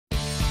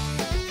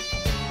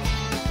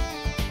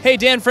Hey,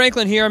 Dan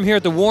Franklin here. I'm here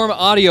at the Warm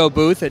Audio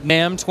booth at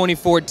NAMM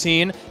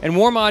 2014, and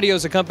Warm Audio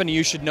is a company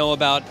you should know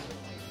about.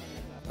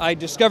 I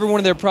discovered one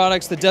of their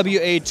products, the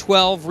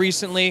WA12,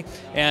 recently,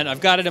 and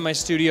I've got it in my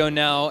studio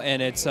now, and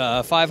it's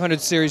a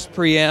 500 series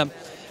preamp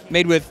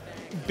made with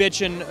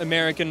bitchin'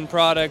 American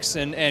products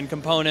and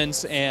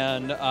components,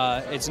 and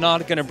it's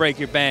not going to break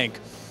your bank.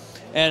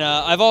 And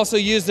I've also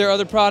used their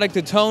other product,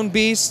 the Tone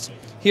Beast,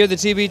 here, the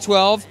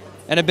TB12,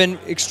 and I've been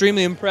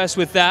extremely impressed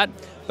with that.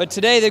 But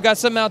today they've got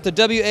something out, the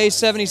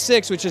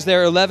WA76, which is their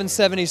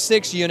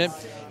 1176 unit,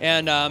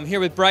 and I'm here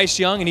with Bryce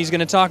Young, and he's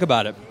going to talk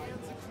about it.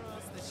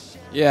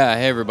 Yeah,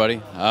 hey everybody.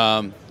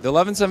 The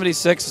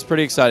 1176 is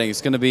pretty exciting.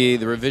 It's going to be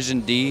the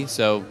revision D,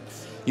 so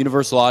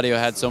Universal Audio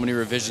had so many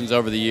revisions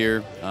over the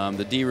year.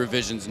 The D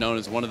revision is known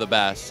as one of the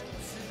best.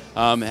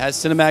 It has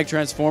cinematic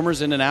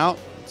transformers in and out.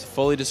 It's a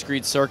fully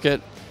discrete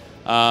circuit.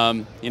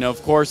 You know,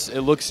 of course,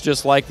 it looks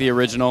just like the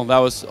original. That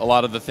was a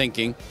lot of the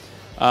thinking.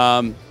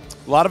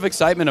 A lot of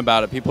excitement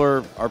about it. People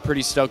are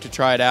pretty stoked to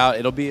try it out.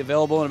 It'll be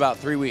available in about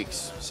 3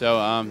 weeks. So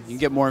you can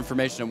get more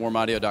information at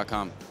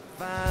warmaudio.com.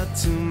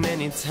 Too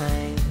many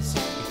times,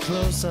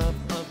 close up.